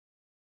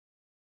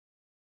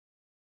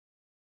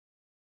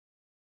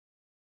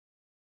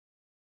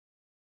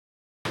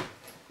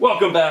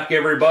Welcome back,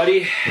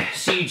 everybody.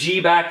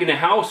 CG back in the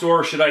house,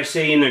 or should I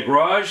say in the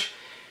garage.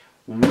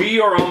 We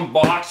are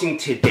unboxing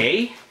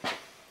today,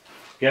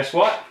 guess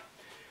what?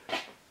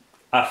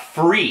 A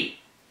free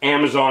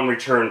Amazon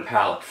return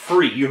pallet.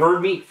 Free. You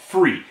heard me?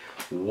 Free.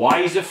 Why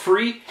is it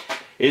free?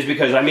 Is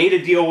because I made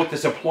a deal with the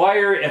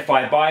supplier. If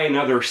I buy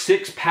another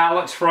 6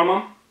 pallets from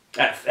him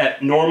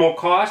at normal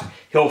cost,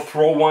 he'll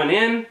throw one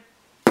in.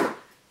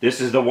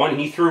 This is the one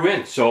he threw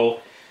in.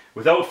 So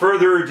without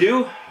further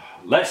ado,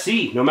 let's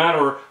see. No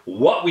matter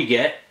what we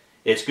get,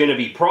 it's going to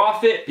be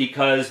profit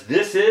because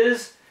this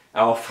is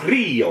al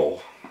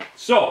frio.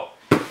 So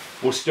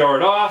we'll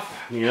start off.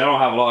 I mean, I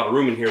don't have a lot of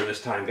room in here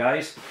this time,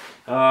 guys.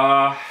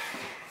 I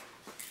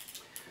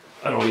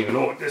don't even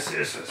know what this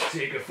is. Let's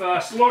take a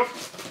fast look.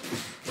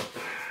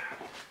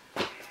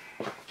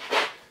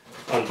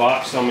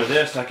 Unbox some of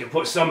this. I can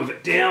put some of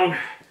it down,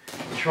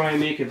 try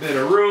and make a bit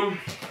of room.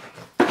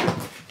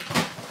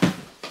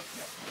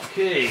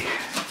 Okay.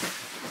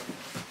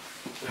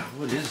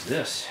 What is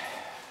this?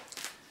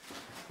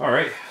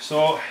 Alright,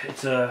 so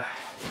it's a,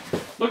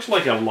 looks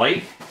like a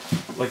light,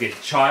 like a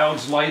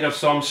child's light of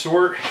some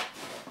sort.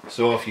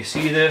 So if you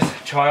see this,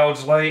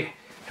 child's light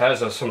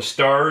has some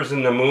stars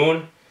in the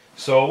moon.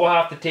 So we'll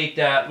have to take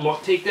that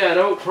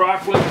out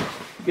properly,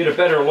 get a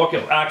better look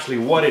at actually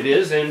what it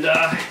is, and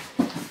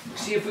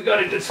see if we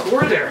got a good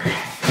score there.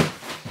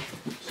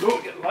 So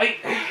we get light.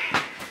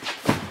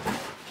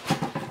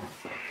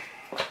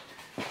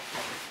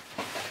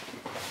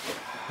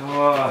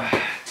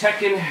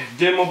 Tekken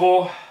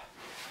dimmable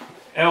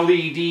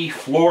LED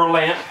floor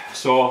lamp.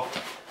 So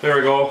there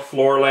we go,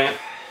 floor lamp.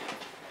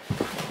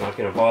 Not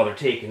gonna bother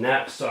taking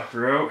that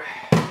sucker out.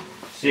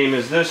 Same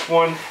as this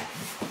one.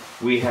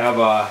 We have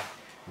a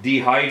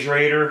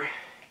dehydrator.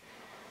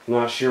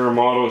 Not sure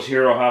models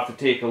here. I'll have to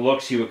take a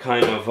look, see what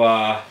kind of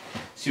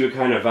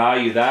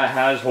value that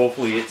has.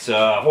 Hopefully it's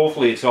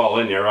all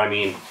in there. I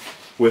mean,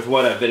 with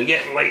what I've been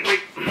getting lately.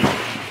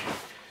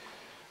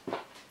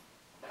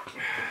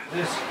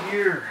 This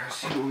here, let's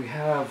see what we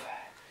have.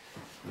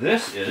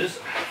 This is,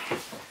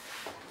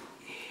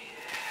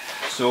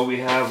 so we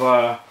have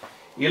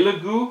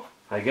Iligu,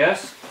 I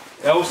guess,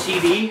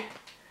 LCD,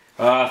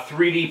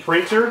 3D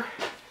printer.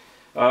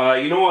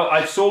 You know what,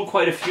 I've sold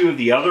quite a few of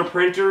the other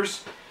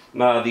printers. The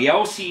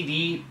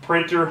LCD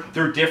printer,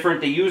 they're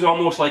different. They use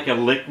almost like a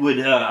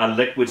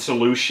liquid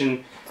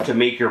solution to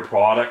make your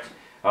product.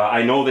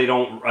 I know they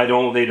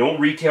don't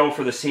retail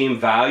for the same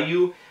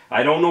value.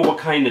 I don't know what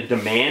kind of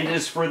demand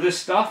is for this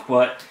stuff,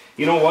 but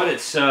you know what?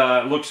 It's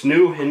looks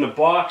new in the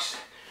box,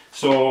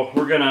 so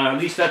we're gonna, at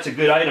least that's a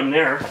good item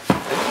there.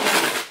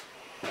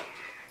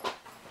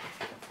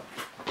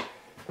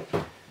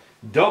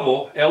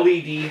 Double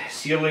LED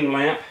ceiling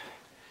lamp.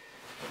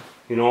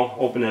 You know,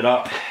 open it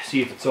up,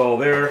 see if it's all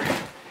there.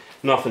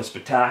 Nothing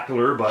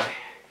spectacular, but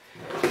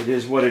it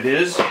is what it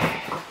is.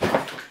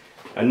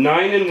 A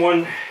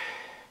 9-in-1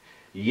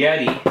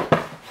 Yeti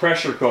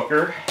pressure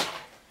cooker.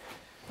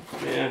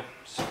 Yeah,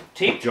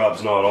 tape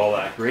job's not all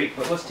that great,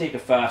 but let's take a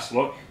fast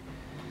look.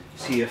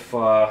 See if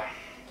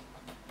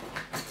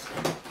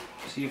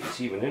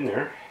it's even in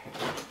there.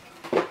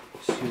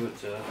 See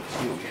what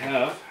we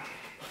have.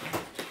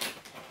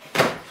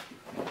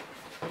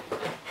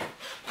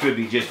 Could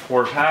be just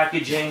poor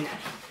packaging.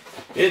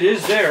 It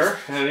is there.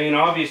 I mean,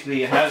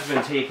 obviously it has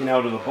been taken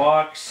out of the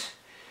box.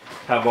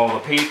 Have all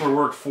the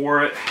paperwork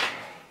for it.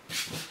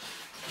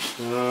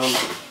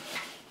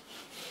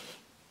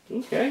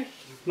 Okay,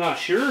 not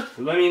sure.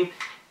 I mean,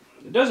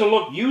 it doesn't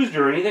look used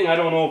or anything. I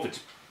don't know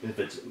if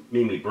it's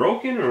maybe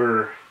broken,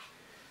 or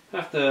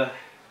have to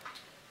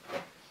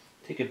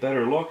take a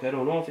better look. I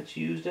don't know if it's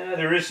used.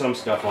 There is some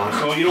stuff on it.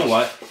 So you know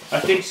what? I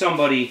think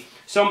somebody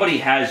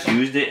has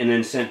used it and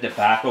then sent it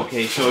back.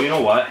 Okay, so you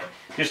know what?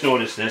 Just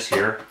notice this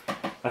here.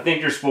 I think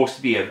there's supposed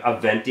to be a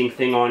venting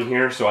thing on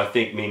here, so I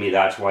think maybe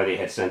that's why they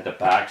had sent it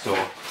back. So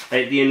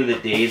at the end of the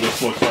day,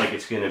 this looks like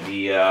it's gonna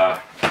be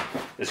a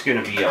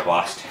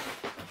bust.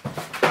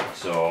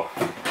 So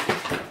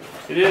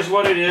it is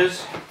what it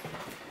is.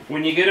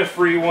 When you get a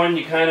free one,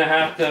 you kind of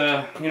have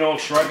to, you know,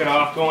 shrug it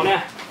off, going,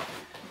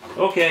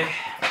 okay.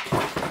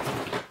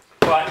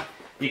 But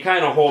you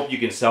kind of hope you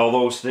can sell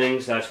those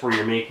things. That's where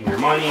you're making your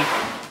money.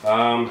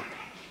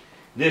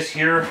 This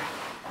here,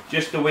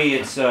 just the way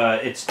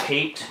it's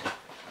taped,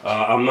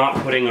 I'm not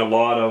putting a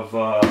lot of,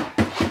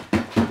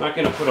 not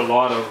going to put a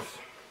lot of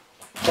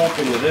hope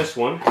into this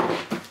one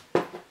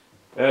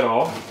at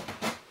all.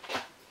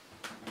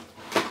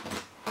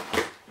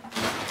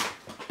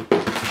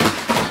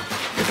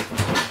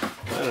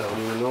 I don't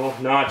even know.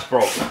 No, it's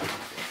broken.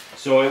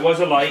 So it was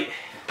a light,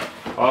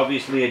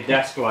 obviously a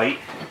desk light.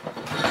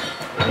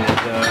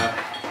 And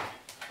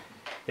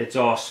it's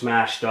all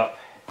smashed up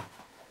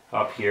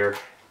here.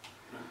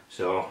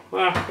 So,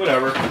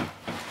 whatever.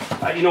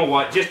 You know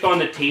what? Just on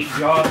the tape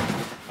job,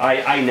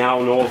 I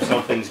now know if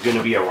something's going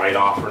to be a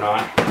write-off or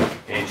not.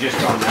 And just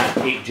on that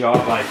tape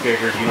job, I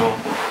figured, you know,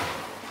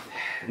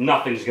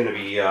 nothing's going to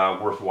be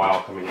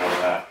worthwhile coming out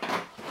of that.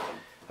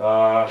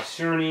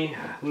 Cerny,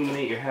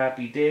 illuminate your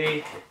happy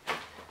day.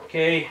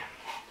 Okay.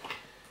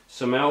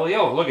 some LED.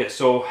 Oh, look at,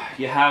 so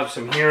you have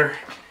some here,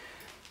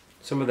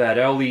 some of that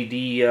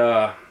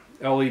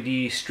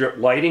LED strip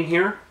lighting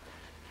here.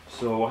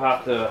 So we'll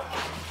have to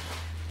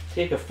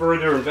take a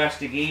further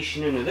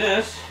investigation into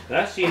this.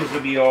 That seems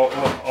to be all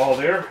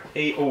there,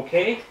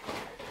 okay.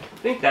 I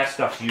think that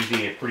stuff's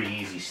usually a pretty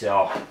easy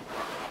sell.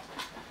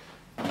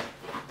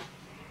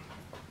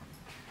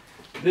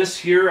 This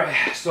here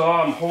I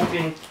saw, I'm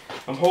hoping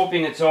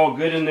it's all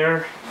good in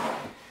there.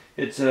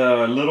 It's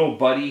a little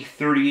buddy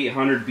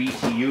 3800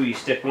 BTU. You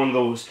stick one of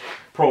those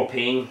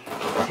propane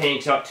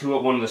tanks up to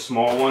it, one of the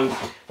small ones.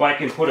 If I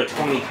can put a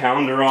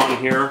 20-pounder on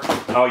here,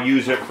 I'll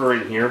use it for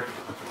in here.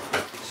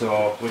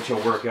 So, which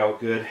will work out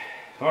good.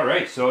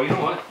 Alright, so you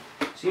know what?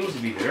 Seems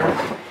to be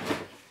there.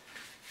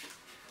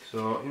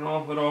 So, you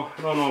know,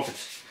 I don't know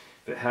if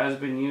it has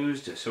been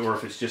used, or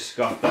if it's just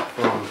scuffed up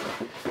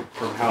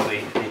from how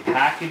they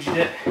packaged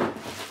it.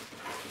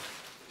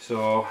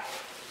 So,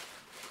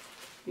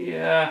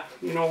 yeah,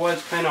 you know what?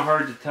 It's kind of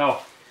hard to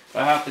tell.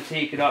 I have to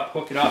take it up,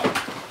 hook it up,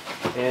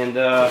 and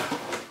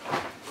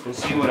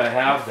see what I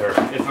have there.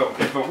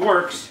 If it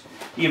works,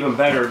 even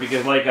better,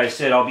 because like I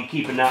said, I'll be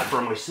keeping that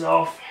for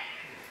myself.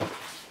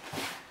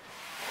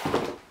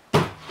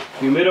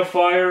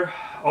 Humidifier,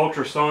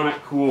 ultrasonic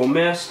cool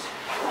mist.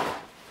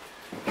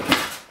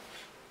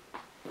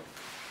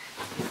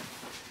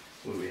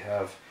 What do we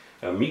have?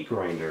 A meat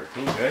grinder.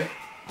 Okay.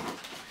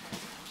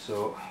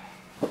 So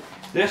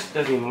this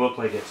doesn't even look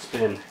like it's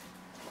been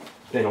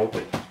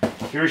opened.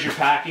 Here's your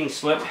packing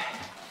slip,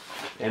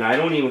 and I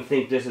don't even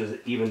think this has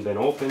even been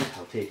opened.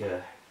 I'll take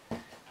a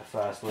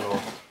fast little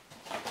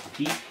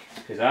peek,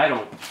 because I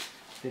don't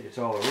think it's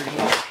all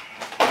original.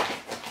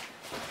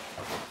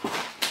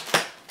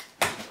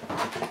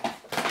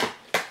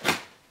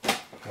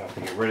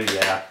 Ready?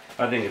 Yeah,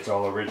 I think it's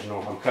all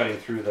original. I'm cutting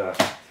through the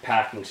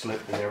packing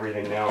slip and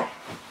everything now.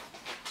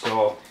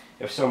 So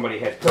if somebody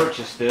had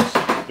purchased this,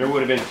 there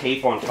would have been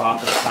tape on top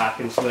of the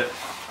packing slip.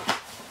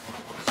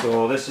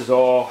 So this is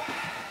all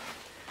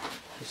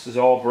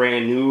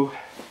brand new.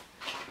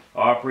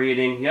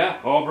 Operating, yeah,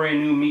 all brand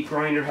new meat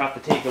grinder. Have to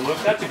take a look.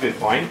 That's a good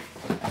find.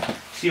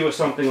 See what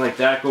something like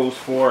that goes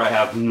for. I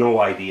have no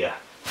idea.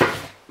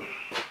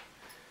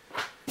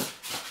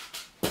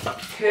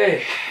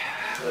 Okay,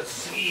 let's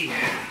see.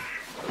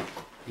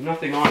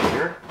 Nothing on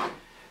here.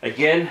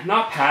 Again,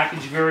 not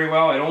packaged very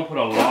well. I don't put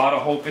a lot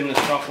of hope into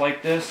stuff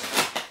like this.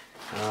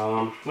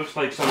 Looks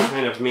like some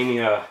kind of maybe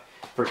a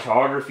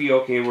photography.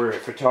 Okay, we're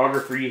at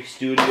photography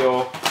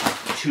studio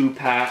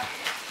 2-pack.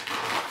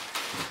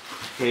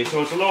 Okay,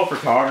 so it's a little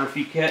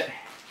photography kit.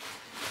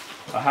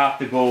 I have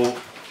to go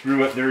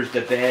through it. There's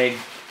the bag.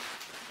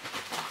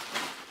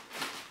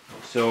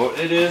 So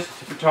it is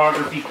a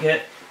photography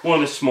kit.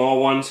 One of the small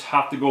ones.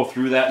 Have to go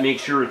through that, make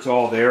sure it's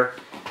all there.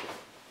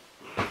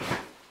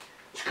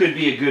 Could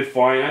be a good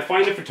find. I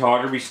find the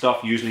photography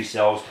stuff usually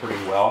sells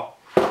pretty well.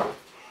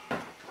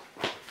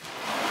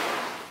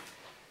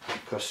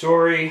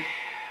 Kasori.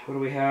 What do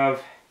we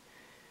have?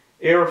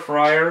 Air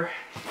fryer.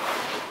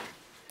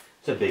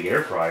 It's a big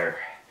air fryer,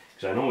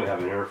 because I know we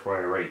have an air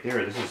fryer right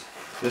there.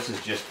 This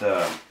is just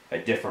a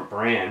different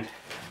brand.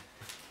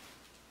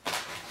 Let's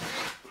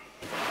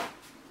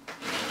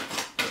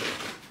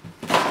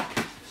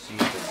see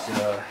if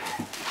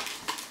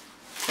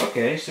it's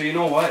okay, so you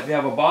know what? We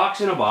have a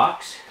box in a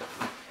box.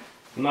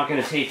 I'm not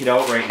going to take it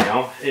out right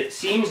now. It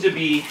seems to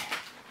be,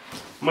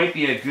 might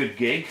be a good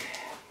gig.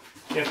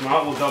 If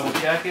not, we'll double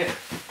check it.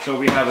 So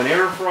we have an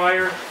air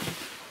fryer.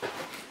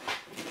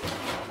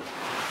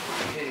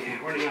 Okay,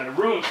 running out of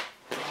room.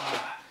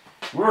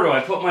 Where do I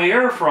put my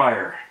air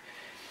fryer?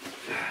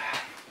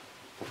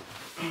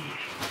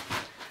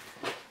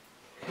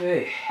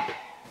 Okay.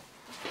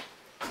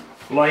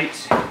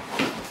 Lights.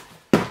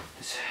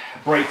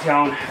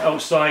 Brighttown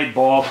outside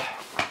bulb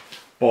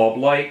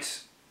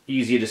lights.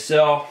 Easy to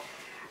sell.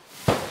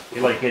 You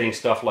like getting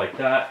stuff like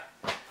that.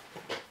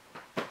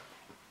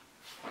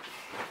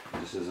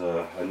 This is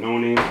a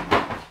no-name.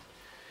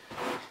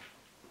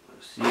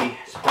 Let's see,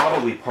 it's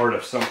probably part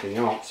of something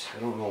else. I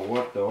don't know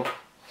what though.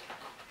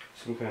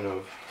 Some kind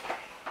of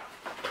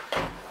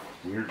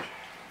weird.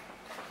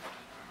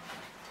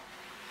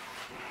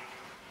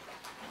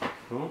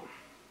 Oh.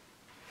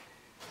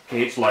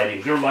 Okay, it's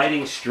lighting. They're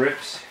lighting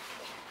strips.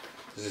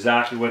 This is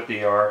exactly what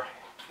they are.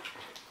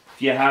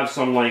 You have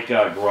some like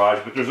garage,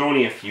 but there's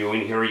only a few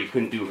in here. You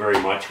couldn't do very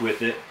much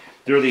with it.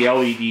 They're the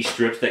LED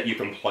strips that you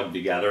can plug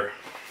together.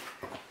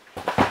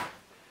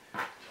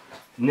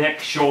 Neck,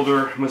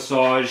 shoulder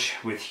massage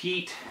with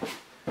heat.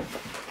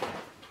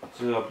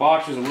 So the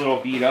box was a little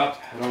beat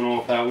up. I don't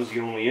know if that was the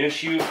only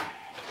issue.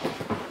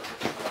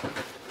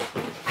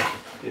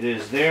 It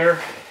is there.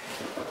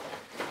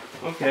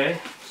 Okay,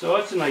 so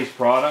that's a nice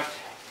product.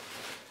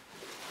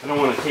 I don't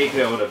want to take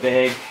it out of a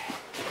bag.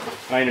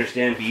 I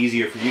understand it'd be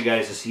easier for you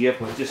guys to see it,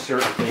 but just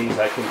certain things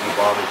I couldn't be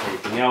bothered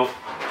taking out.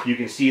 You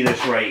can see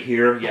this right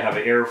here. You have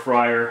an air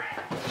fryer.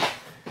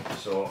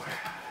 So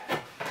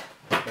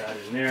put that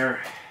in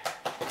there.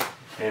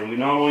 And we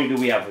not only do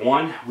we have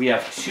one, we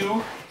have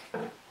two.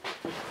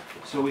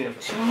 So we have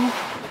two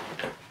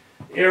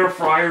Air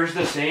fryer's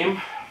the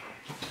same.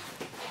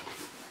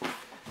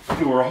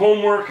 Do our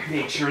homework,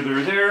 make sure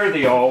they're there,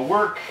 they all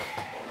work.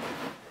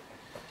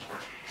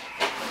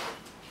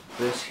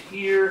 This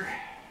here.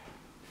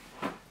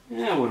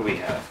 Yeah, what do we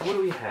have? What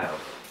do we have?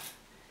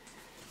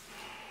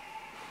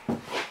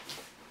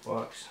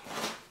 Box.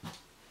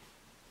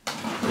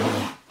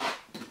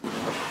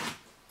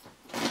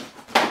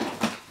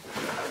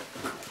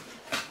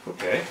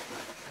 Okay.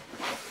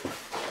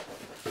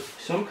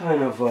 Some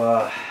kind of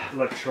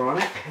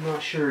electronic, I'm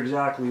not sure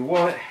exactly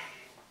what.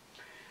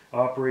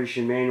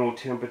 Operation manual,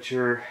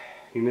 temperature,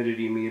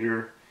 humidity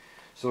meter.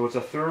 So it's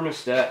a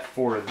thermostat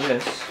for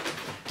this,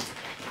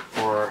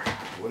 for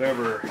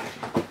whatever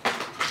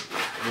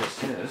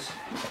this is.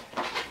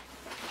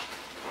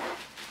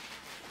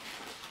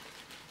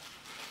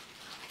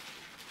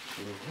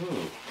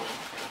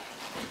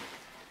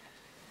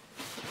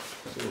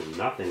 So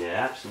nothing,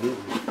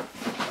 absolutely. I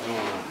don't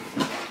want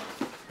to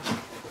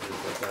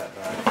put that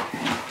back.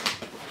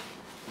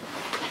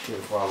 Should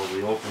have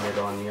probably opened it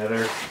on the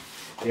other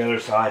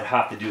side.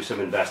 Have to do some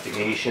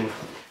investigation.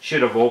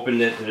 Should have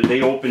opened it.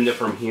 They opened it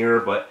from here,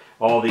 but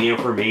all the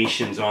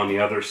information's on the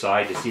other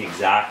side to see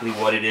exactly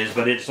what it is.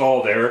 But it's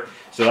all there,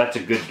 so that's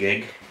a good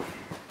gig.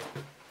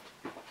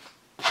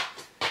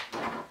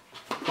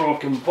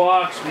 Broken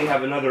box. We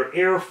have another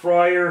air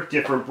fryer,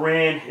 different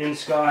brand,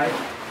 Insky.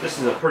 This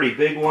is a pretty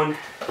big one.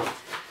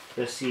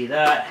 Let's see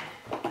that.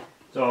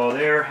 It's all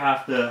there.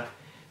 Have to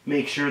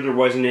make sure there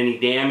wasn't any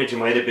damage. It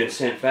might have been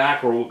sent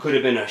back, or it could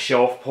have been a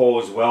shelf pull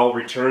as well.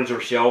 Returns or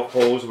shelf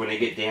pulls, when they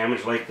get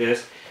damaged like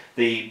this,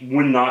 they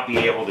would not be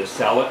able to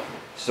sell it.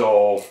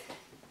 So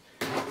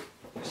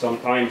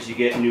sometimes you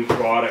get new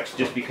products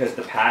just because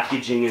the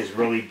packaging is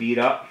really beat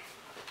up.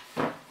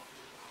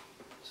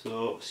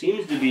 So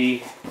seems to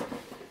be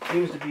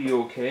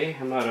okay.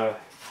 I'm not a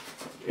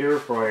air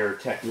fryer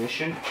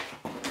technician.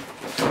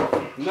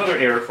 Another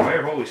air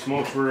fryer. Holy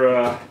smokes,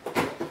 we're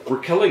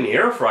killing the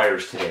air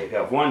fryers today. We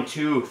have 1,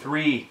 2,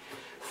 3,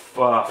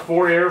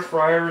 4 air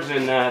fryers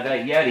and that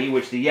Yeti,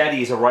 which the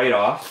Yeti is a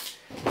write-off.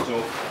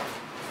 So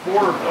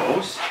 4 of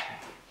those.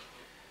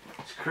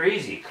 It's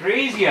crazy,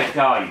 crazy, I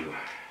tell you.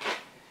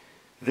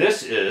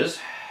 This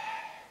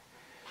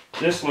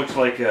looks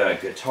like a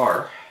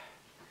guitar.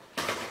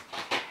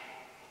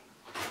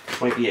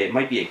 It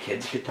might be a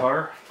kid's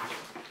guitar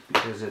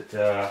because it.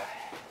 Oh,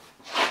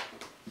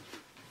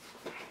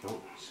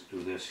 let's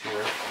do this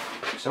here.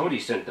 Somebody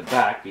sent the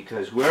back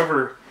because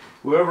whoever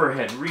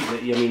had read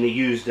it, I mean, they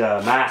used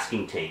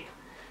masking tape.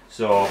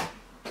 So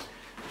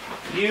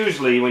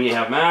usually when you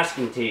have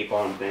masking tape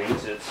on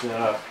things, it's you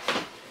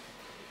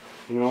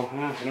know,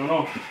 I don't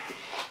know.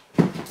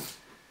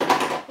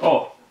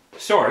 Oh,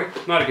 sorry,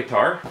 not a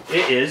guitar.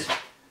 It is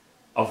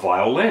a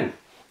violin.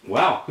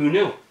 Wow, who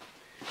knew?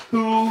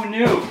 Who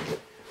knew?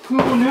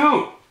 Who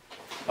knew?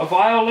 A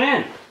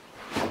violin.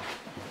 I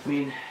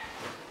mean,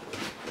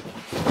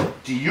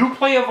 do you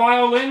play a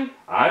violin?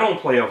 I don't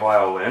play a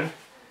violin.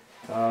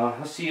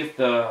 Let's see if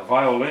the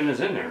violin is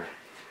in there.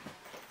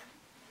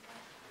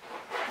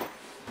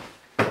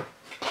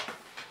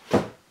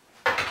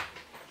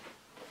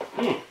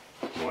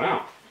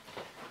 Wow.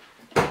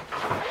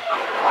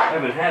 I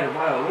haven't had a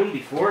violin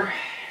before.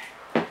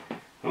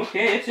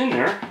 Okay, it's in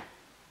there.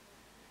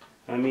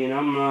 I mean,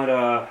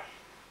 I'm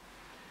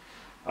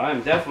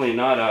definitely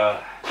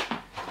not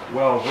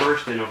well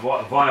versed in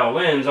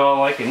violins.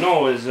 All I can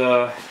know is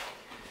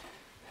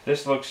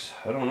this looks,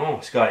 I don't know,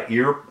 it's got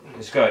ear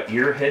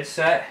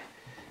headset.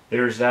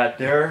 There's that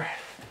there.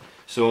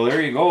 So there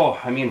you go.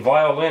 I mean,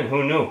 violin,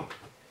 who knew?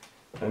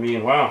 I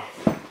mean, wow.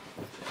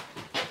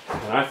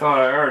 And I thought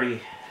I already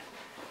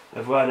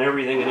have gotten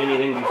everything and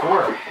anything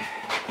before.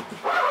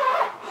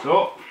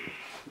 So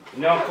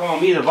now call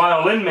me the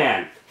violin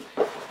man.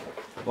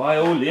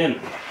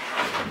 Violin.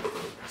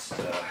 Let's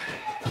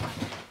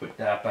put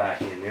that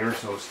back in there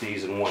so it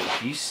stays in one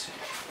piece.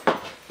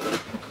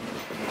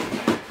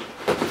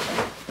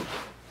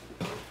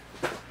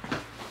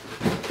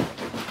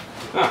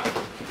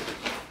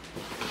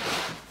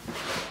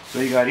 So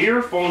you got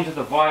earphones to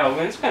the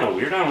violin. It's kind of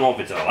weird. I don't know if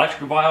it's an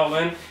electric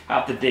violin. I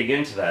have to dig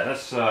into that.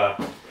 That's so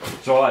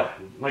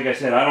like I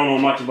said, I don't know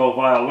much about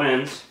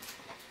violins.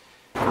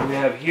 We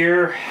have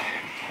here,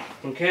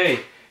 okay,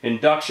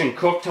 induction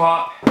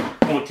cooktop.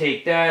 Won't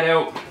take that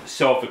out.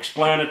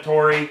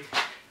 Self-explanatory.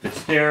 If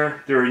it's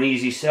there, they're an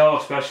easy sell,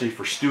 especially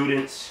for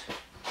students.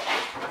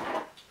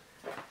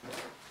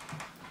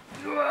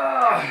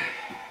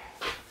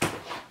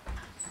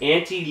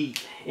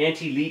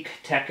 Anti-leak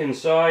tech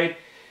inside.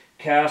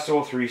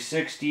 Castle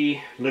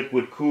 360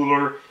 liquid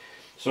cooler.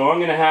 So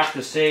I'm gonna have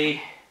to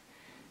say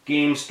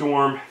Game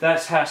Storm.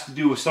 That has to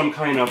do with some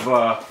kind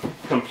of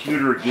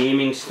computer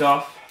gaming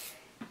stuff.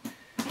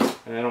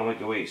 And I don't like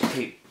the way it's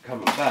taped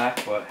coming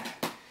back, but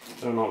I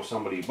don't know if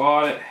somebody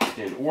bought it,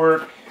 didn't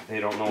work, they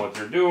don't know what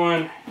they're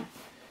doing.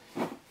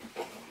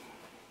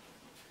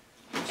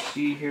 Let's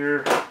see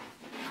here.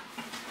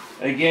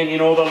 Again, you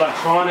know, the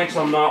electronics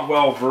I'm not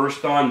well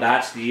versed on.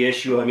 That's the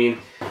issue. I mean,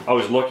 I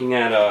was looking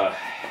at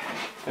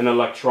an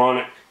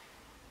electronic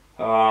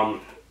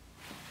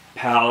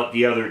pallet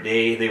the other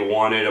day. They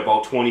wanted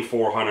about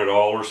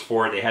 $2,400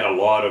 for it. They had a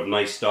lot of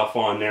nice stuff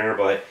on there,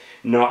 but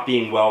not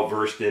being well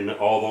versed in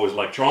all those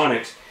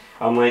electronics,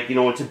 I'm like, you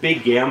know, it's a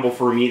big gamble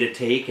for me to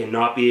take and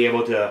not be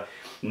able to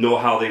know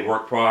how they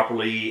work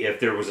properly, if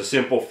there was a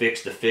simple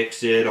fix to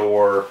fix it,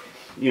 or,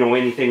 you know,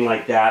 anything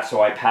like that.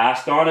 So I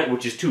passed on it,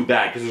 which is too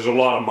bad because there's a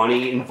lot of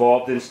money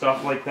involved in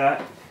stuff like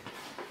that.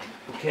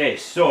 Okay,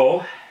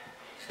 so,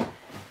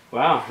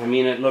 wow, I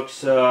mean, it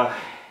looks, wow.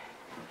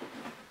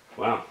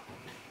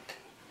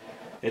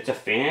 It's a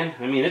fan.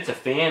 I mean, it's a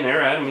fan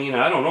there. I mean,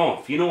 I don't know.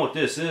 If you know what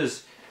this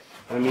is,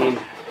 I mean,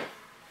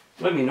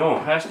 let me know.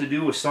 It has to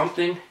do with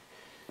something.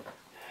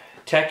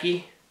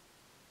 Techie.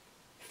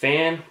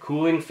 Fan,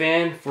 cooling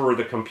fan for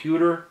the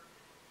computer.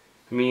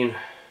 I mean,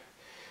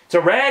 it's a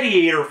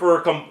radiator for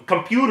a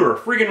computer. A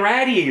friggin'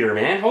 radiator,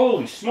 man.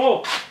 Holy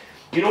smoke.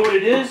 You know what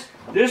it is?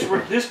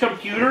 This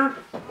computer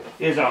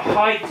is a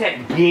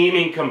high-tech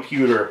gaming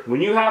computer. When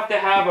you have to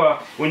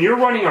have when you're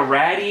running a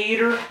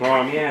radiator,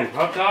 oh man,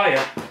 I'll tell you,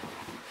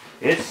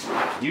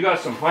 you got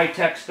some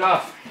high-tech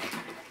stuff.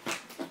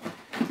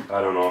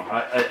 I don't know.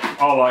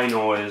 All I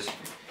know is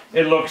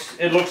it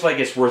looks like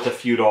it's worth a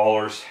few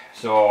dollars.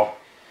 So,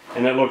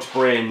 and it looks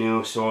brand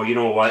new. So you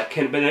know what?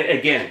 But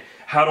again,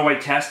 how do I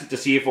test it to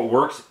see if it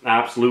works?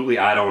 Absolutely,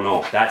 I don't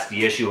know. That's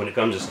the issue when it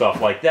comes to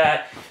stuff like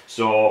that.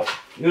 So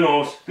who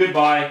knows?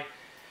 Goodbye.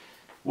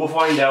 We'll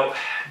find out.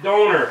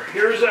 Donor.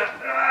 Here's a.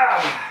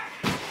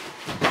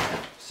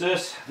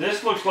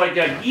 This looks like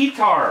a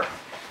guitar.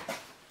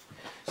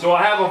 So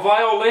I have a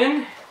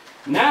violin.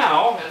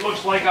 Now it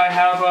looks like I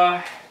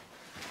have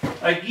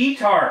a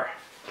guitar.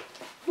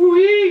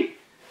 Woo-wee!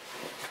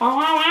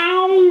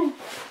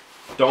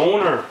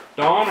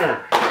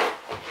 Donor.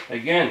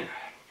 Again,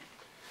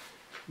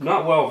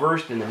 not well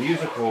versed in the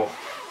musical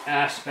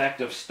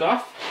aspect of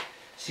stuff.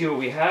 See what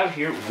we have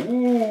here.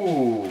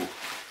 Ooh,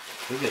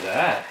 look at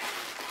that.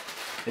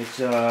 It's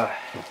an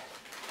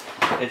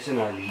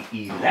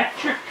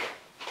electric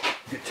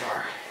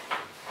guitar.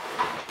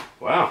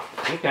 Wow.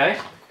 Okay.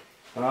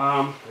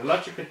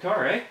 Electric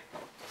guitar, eh?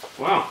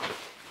 Wow.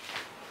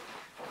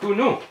 Who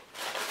knew?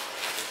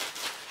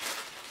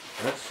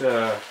 That's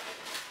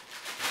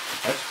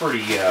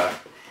pretty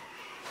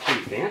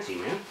fancy,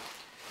 man.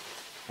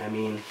 I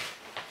mean,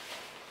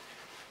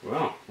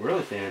 well,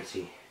 really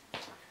fancy.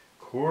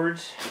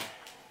 Chords.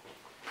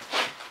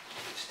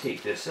 Let's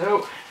take this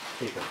out.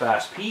 Take a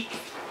fast peek.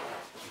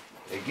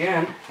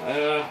 Again,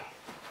 I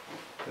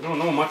don't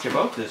know much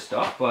about this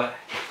stuff, but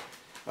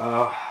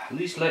at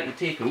least let you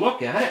take a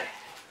look at it.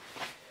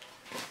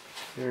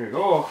 There you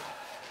go.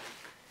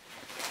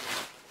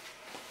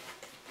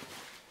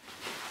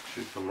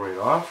 Should come right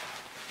off.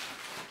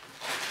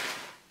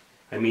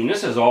 I mean,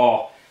 this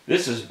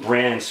is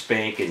brand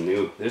spanking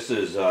new. This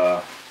is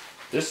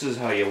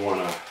how you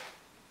wanna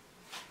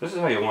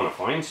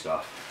find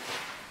stuff.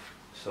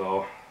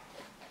 So,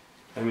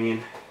 I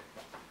mean,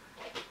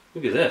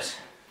 look at this.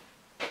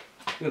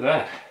 Look at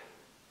that.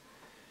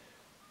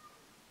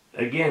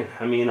 Again,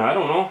 I mean, I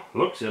don't know.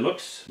 It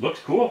looks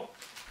cool.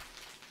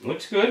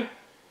 Looks good.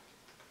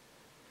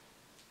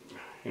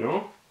 You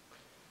know,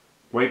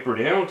 wipe her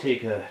down,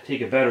 take a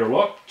better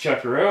look,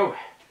 check her out,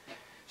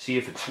 see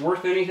if it's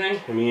worth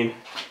anything. I mean, you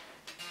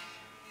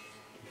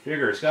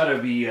figure it's got to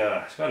be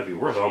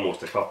worth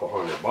almost a couple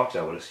 $100,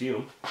 I would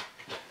assume.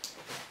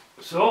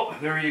 So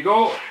there you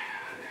go.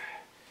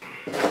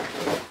 There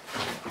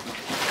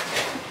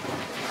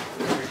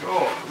we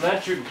go.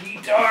 Electric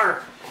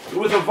guitar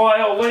with a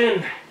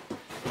violin.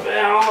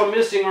 Now all I'm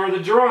missing are the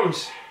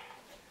drums.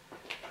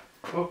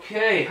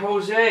 Okay,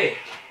 Jose.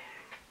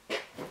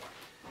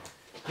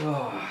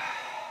 Oh.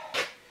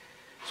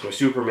 So a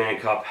Superman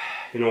cup,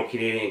 you know,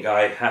 Canadian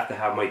guy, have to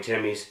have my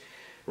Timmy's.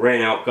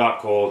 Ran out, got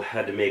cold,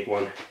 had to make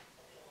one.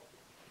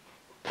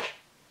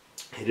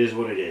 It is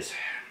what it is.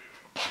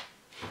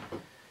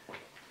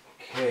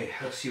 Okay,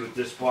 let's see what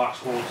this box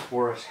holds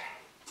for us.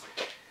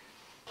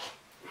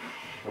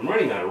 I'm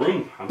running out of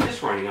room. I'm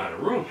just running out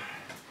of room.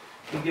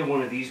 Let me get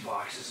one of these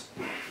boxes.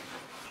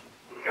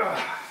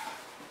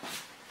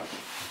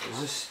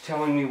 Is this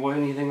telling me what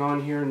anything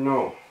on here?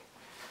 No.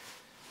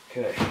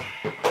 Okay.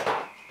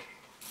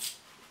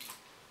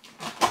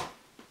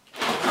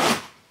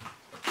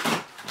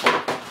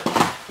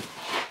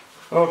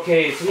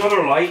 Okay, it's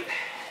another light.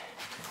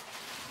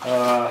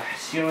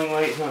 Ceiling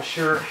light, not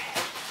sure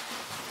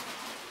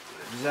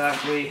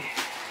exactly.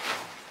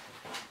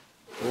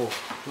 Oh,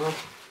 well.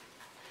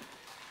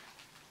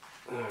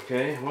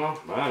 Okay, well,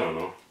 I don't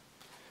know.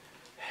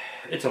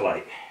 It's a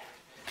light.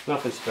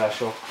 Nothing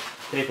special.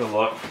 Take a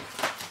look.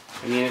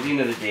 I mean, at the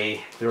end of the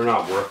day, they're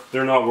not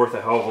worth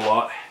a hell of a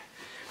lot,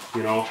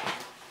 you know.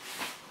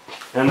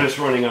 I'm just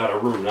running out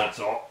of room, that's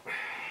all.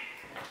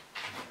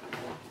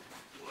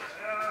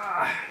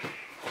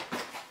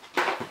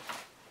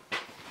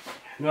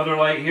 Another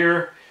light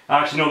here.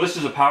 Actually, no, this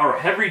is a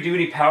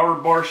heavy-duty power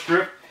bar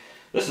strip.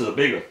 This is a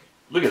big one.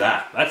 Look at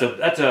that.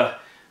 That's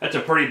a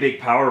pretty big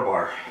power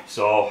bar.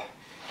 So,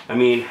 I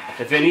mean,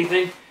 if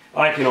anything,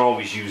 I can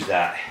always use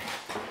that.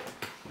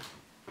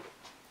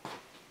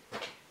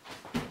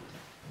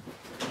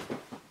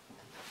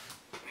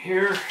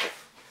 here.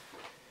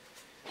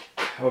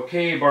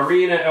 Okay,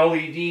 Barina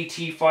LED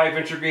T5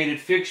 integrated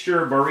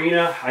fixture.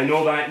 Barina, I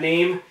know that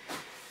name.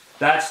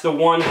 That's the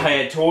one I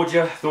had told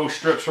you, those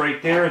strips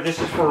right there. This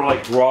is for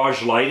like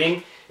garage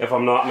lighting, if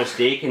I'm not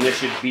mistaken. This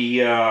should be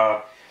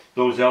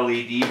those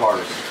LED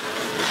bars,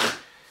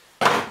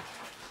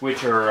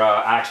 which are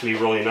actually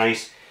really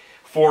nice.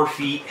 4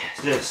 feet,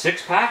 is it a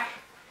 6-pack?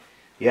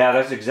 Yeah,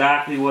 that's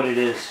exactly what it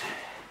is.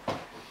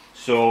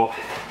 So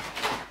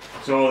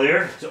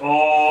there, it's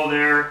all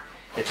there.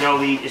 It's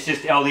LED, it's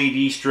just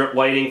LED strip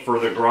lighting for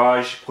the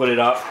garage. Put it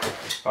up.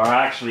 Or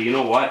actually, you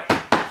know what?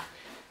 I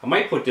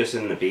might put this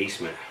in the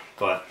basement,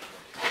 but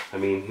I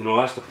mean, you know,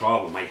 that's the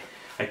problem. I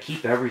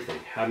keep everything.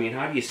 I mean,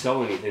 how do you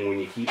sell anything when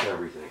you keep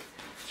everything?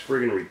 It's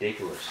friggin'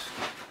 ridiculous.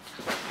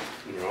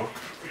 You know?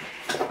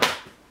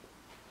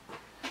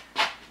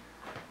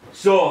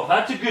 So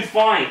that's a good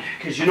find,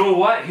 because you know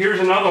what? Here's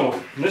another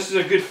one. And this is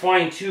a good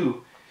find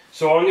too.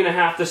 So I'm gonna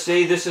have to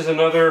say this is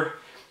another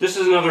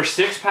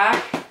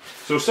 6-pack.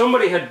 So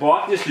somebody had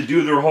bought this to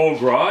do their whole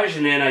garage,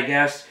 and then I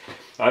guess,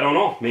 I don't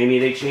know, maybe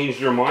they changed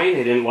their mind.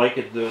 They didn't like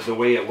it the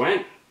way it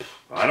went.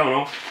 I don't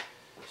know.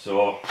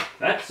 So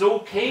that's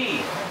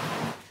okay.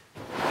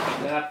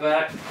 Put that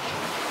back.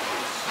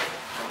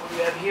 What do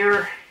we have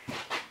here?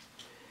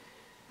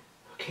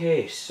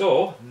 Okay,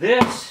 so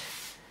this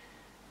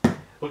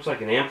looks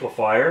like an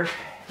amplifier,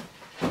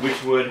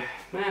 which would,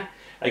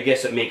 I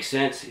guess it makes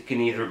sense. It can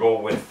either go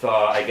with,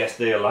 I guess,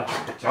 the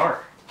electric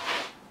guitar.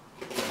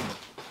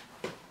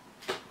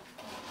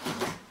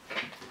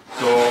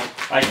 So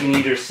I can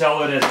either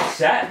sell it as a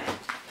set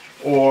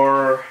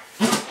or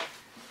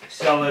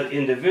sell it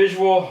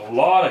individual. A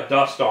lot of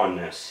dust on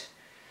this.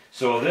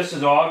 So this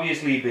has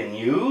obviously been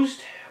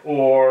used,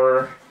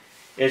 or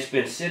it's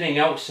been sitting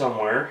out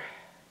somewhere.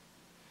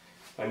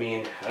 I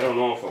mean, I don't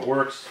know if it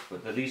works,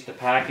 but at least the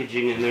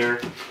packaging in there.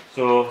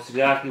 So it's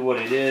exactly what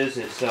it is.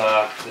 It's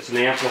an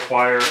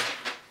amplifier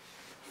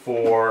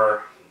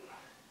for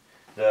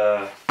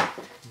the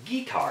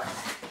guitar.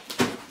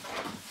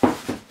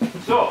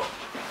 So,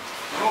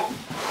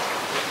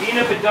 even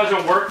if it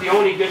doesn't work, the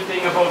only good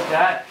thing about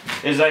that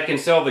is I can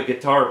sell the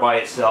guitar by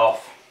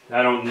itself.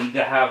 I don't need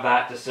to have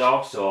that to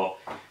sell, so,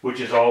 which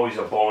is always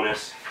a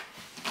bonus.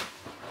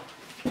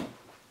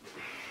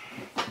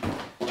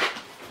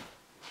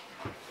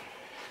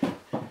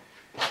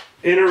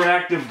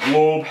 Interactive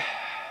globe.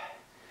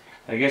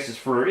 I guess it's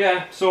for,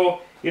 yeah,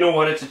 so, you know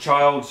what, it's a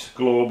child's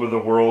globe of the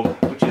world,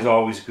 which is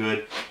always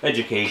good.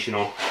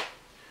 Educational.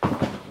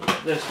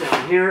 Put this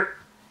down here.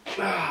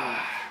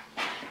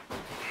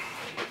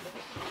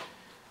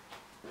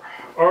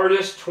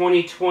 Artist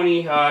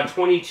 2020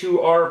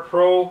 22R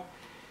Pro.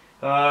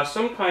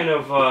 Some kind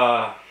of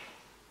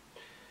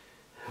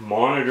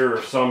monitor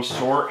of some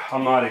sort.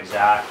 I'm not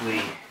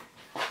exactly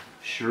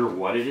sure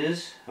what it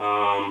is.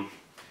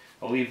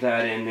 I'll leave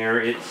that in there.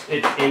 It's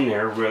in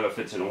there, whether if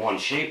it's in one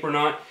shape or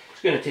not.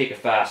 It's going to take a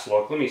fast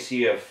look. Let me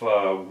see if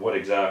what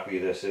exactly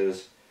this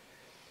is.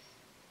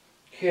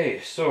 Okay,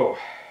 so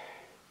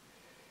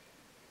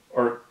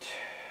artist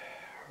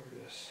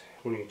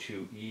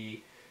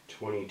 22E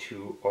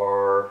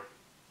 22R.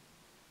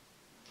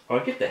 Oh,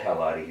 get the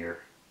hell out of here.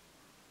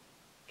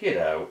 Get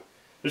out.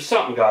 There's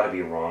something got to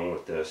be wrong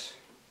with this.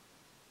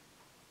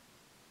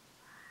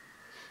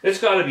 It's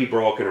got to be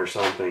broken or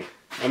something.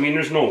 I mean,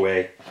 there's no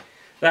way.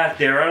 That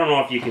there, I don't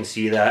know if you can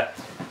see that.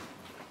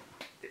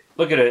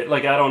 Look at it.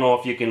 Like, I don't know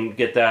if you can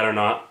get that or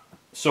not.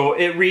 So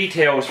it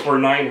retails for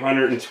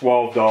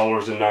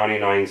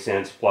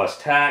 $912.99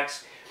 plus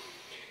tax.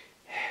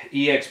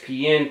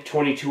 EXPN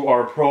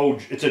 22R Pro,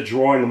 it's a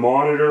drawing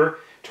monitor,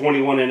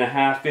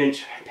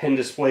 21.5-inch pen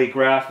display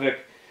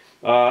graphic.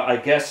 I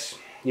guess,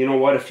 you know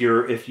what, if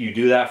you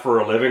do that for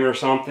a living or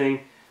something,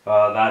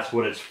 that's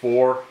what it's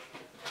for.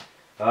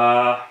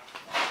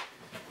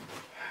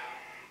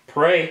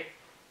 Pray.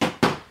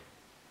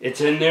 It's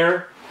in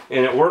there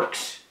and it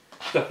works.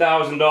 It's a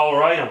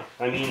 $1,000 item.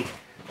 I mean,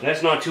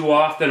 that's not too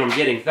often I'm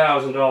getting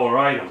 $1,000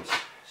 items.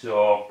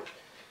 So,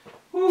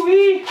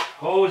 woo-wee,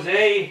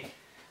 Jose.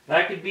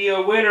 That could be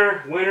a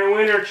winner. Winner,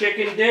 winner,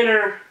 chicken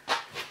dinner.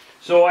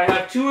 So I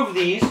have 2 of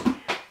these.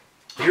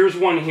 Here's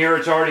one here.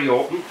 It's already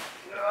open.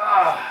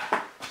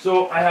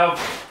 So I have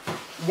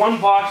one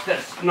box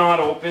that's not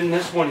open.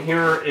 This one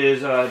here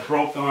is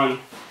broke on.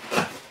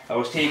 I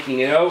was taking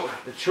it out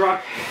the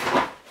truck.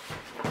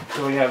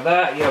 So you have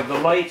that. You have the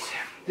lights.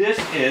 This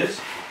is,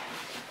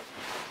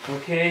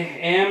 okay,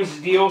 Am's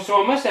deal.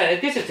 So I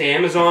guess it's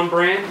Amazon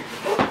brand.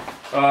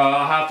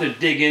 I'll have to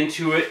dig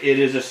into it. It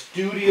is a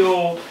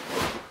studio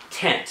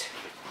tent,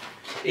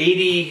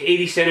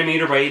 80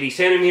 centimeter by 80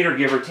 centimeter,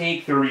 give or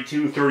take,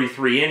 32,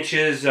 33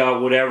 inches,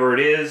 whatever it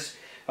is.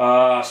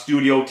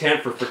 Studio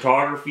tent for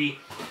photography.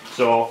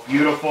 So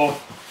beautiful.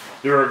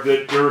 They're a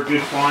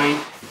good find,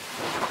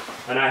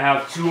 and I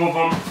have 2 of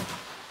them.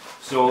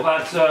 So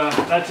that's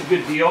a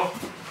good deal.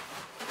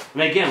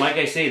 And again, like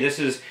I say, this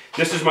is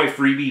my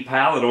freebie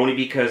pallet only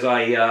because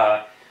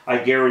I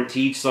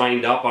guaranteed,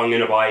 signed up, I'm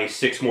going to buy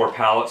 6 more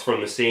pallets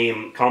from the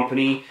same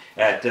company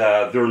at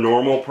their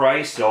normal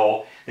price.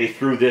 So they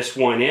threw this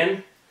one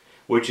in,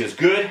 which is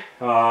good.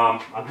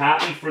 I'm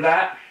happy for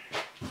that.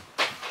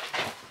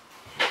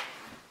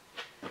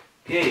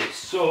 Okay,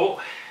 so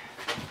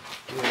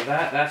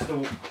that's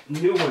the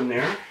new one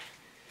there.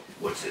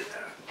 What's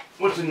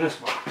in this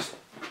box?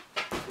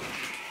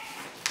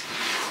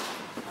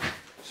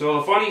 So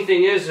the funny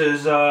thing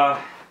is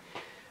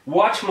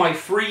watch my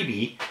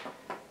freebie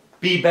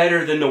be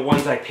better than the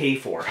ones I pay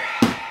for.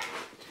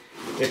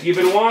 If you've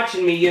been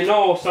watching me, you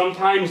know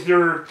sometimes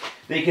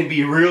they can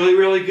be really,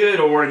 really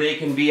good, or they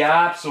can be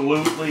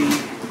absolutely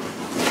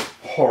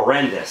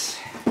horrendous.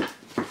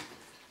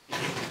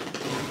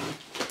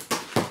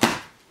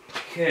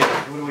 Okay,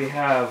 what do we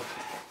have?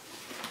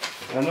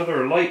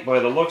 Another light by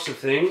the looks of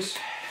things.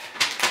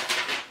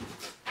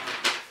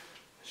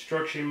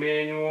 Instruction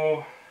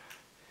manual.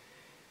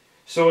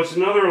 So it's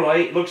another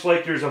light. Looks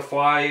like there's a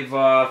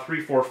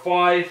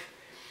 345,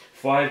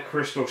 5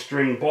 crystal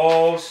string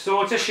balls.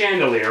 So it's a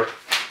chandelier.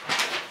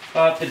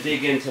 I'll have to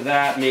dig into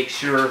that, make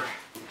sure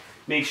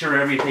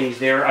everything's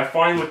there. I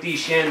find with these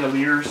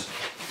chandeliers,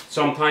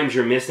 sometimes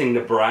you're missing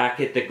the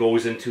bracket that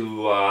goes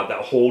into,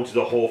 that holds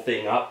the whole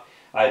thing up.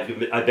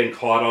 I've been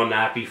caught on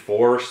that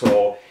before,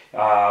 so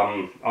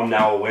I'm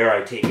now aware.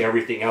 I take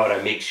everything out.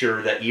 I make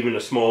sure that even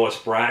the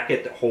smallest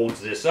bracket that holds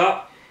this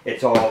up,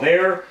 it's all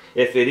there.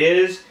 If it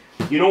is,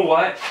 you know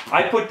what?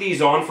 I put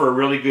these on for a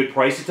really good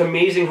price. It's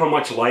amazing how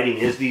much lighting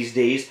is these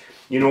days.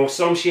 You know,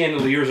 some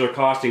chandeliers are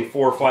costing $400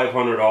 or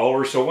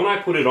 $500, so when I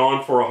put it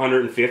on for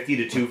 $150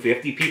 to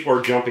 $250, people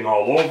are jumping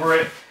all over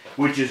it,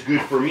 which is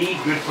good for me,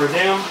 good for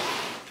them.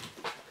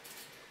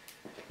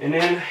 And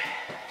then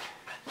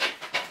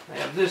I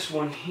have this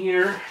one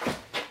here.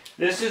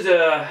 This is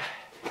a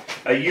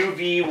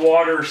UV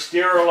water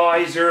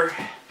sterilizer.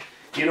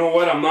 You know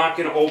what? I'm not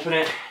going to open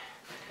it.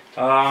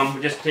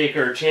 Just take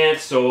our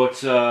chance. So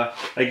it's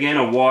again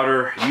a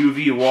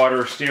UV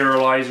water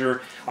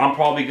sterilizer. I'm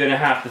probably going to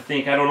have to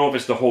think, I don't know if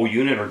it's the whole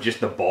unit or just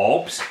the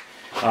bulbs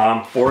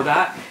for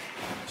that.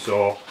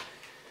 So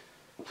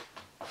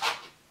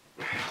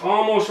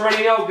almost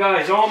running out,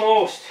 guys.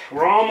 Almost.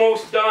 We're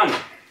almost done.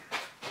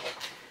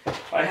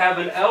 I have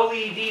an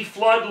LED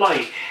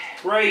floodlight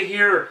right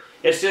here.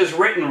 It says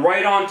written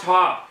right on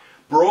top,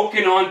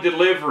 broken on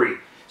delivery.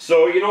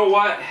 So you know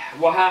what?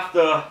 We'll have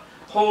to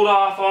hold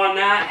off on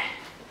that,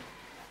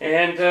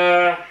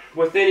 and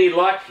with any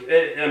luck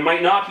it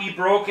might not be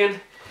broken.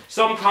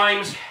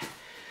 Sometimes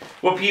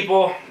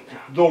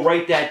they'll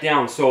write that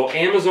down. So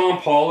Amazon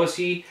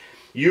policy,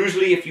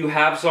 usually if you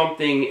have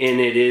something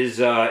and it is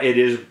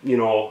you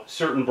know,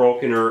 certain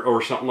broken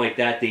or something like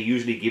that, they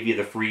usually give you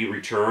the free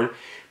return.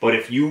 But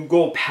if you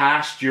go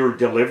past your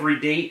delivery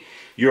date,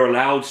 you're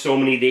allowed so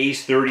many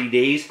days, 30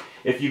 days.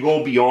 If you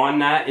go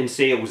beyond that and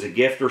say it was a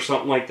gift or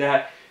something like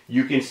that,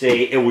 you can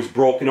say it was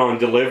broken on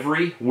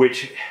delivery,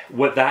 which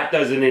what that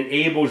does, it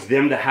enables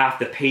them to have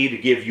to pay to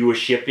give you a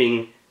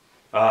shipping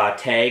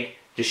tag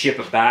to ship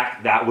it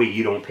back. That way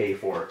you don't pay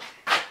for it.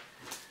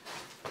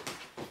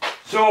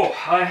 So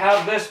I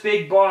have this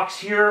big box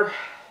here.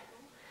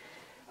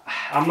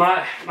 I'm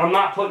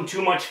not putting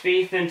too much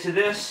faith into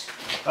this.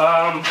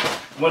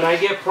 When I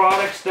get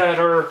products that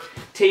are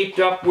taped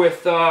up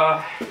with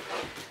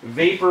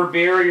vapor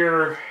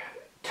barrier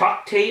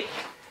tuck tape,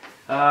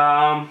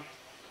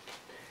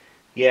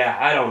 yeah,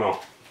 I don't know.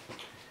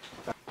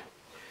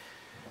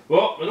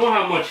 Well, I don't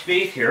have much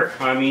faith here.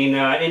 I mean,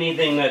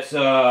 anything that's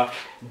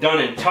done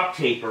in tuck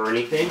tape or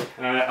anything.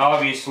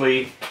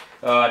 Obviously,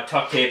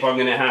 tuck tape, I'm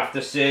going to have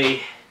to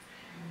say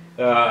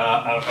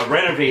a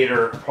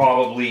renovator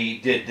probably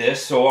did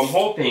this. So I'm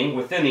hoping,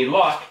 with any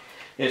luck,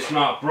 it's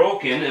not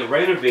broken. A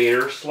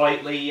renovator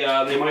slightly,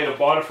 they might have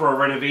bought it for a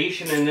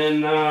renovation and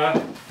then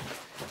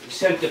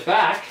sent it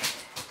back.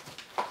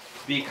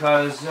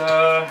 Because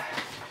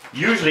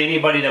usually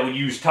anybody that would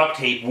use tuck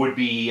tape would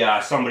be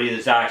somebody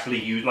that's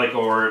actually used, like,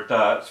 or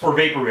it's for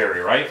vapor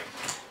barrier, right?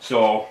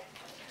 So,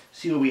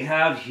 see what we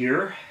have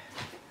here.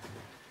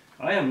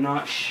 I am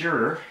not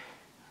sure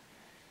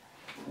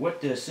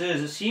what this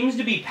is. It seems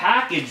to be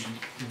packaged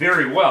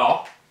very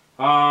well.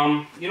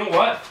 You know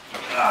what?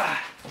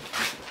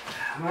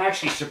 I'm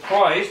actually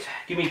surprised.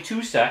 Give me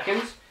 2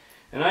 seconds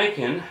and I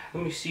can,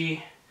 let me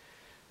see,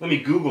 let me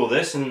Google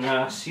this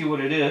and see what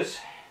it is.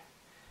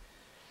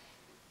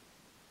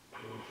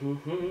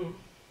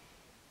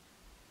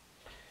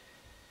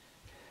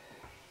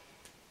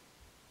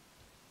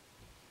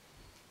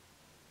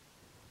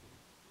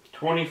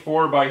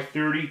 24 by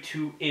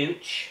 32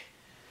 inch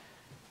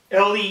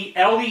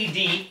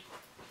LED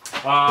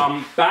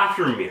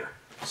bathroom mirror.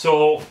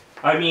 So,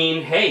 I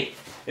mean, hey,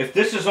 if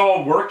this is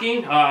all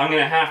working, I'm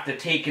going to have to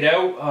take it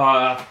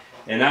out,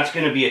 and that's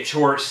going to be a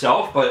chore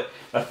itself, but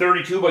a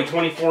 32 by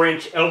 24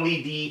 inch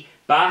LED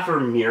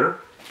bathroom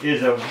mirror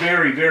is a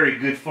very, very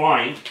good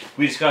find.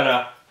 We just got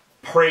to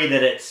pray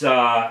that it's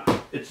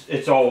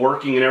all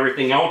working and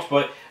everything else,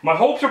 but my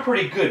hopes are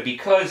pretty good,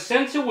 because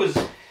since it was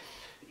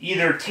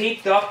either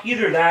taped up,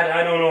 either that,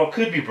 I don't know, it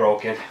could be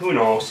broken, who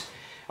knows.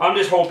 I'm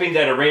just hoping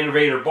that a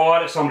renovator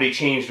bought it, somebody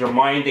changed their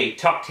mind, they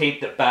tuck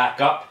taped it back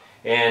up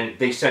and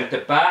they sent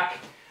it back.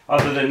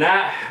 Other than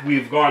that,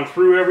 we've gone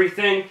through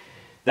everything.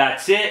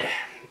 That's it.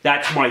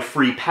 That's my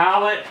free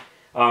pallet.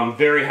 I'm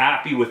very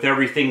happy with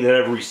everything that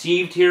I've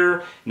received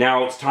here.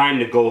 Now it's time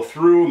to go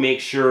through, make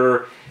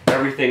sure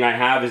everything I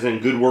have is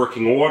in good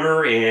working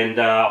order, and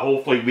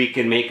hopefully we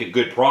can make a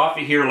good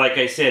profit here. Like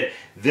I said,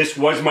 this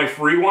was my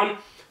free one,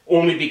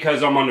 only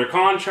because I'm under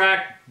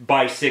contract.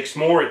 Buy 6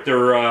 more at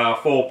their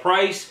full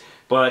price.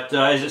 But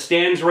as it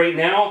stands right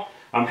now,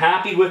 I'm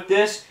happy with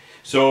this.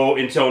 So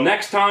until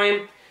next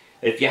time,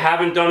 if you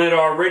haven't done it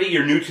already,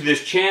 you're new to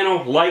this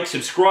channel, like,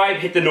 subscribe,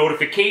 hit the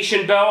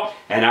notification bell,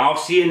 and I'll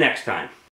see you next time.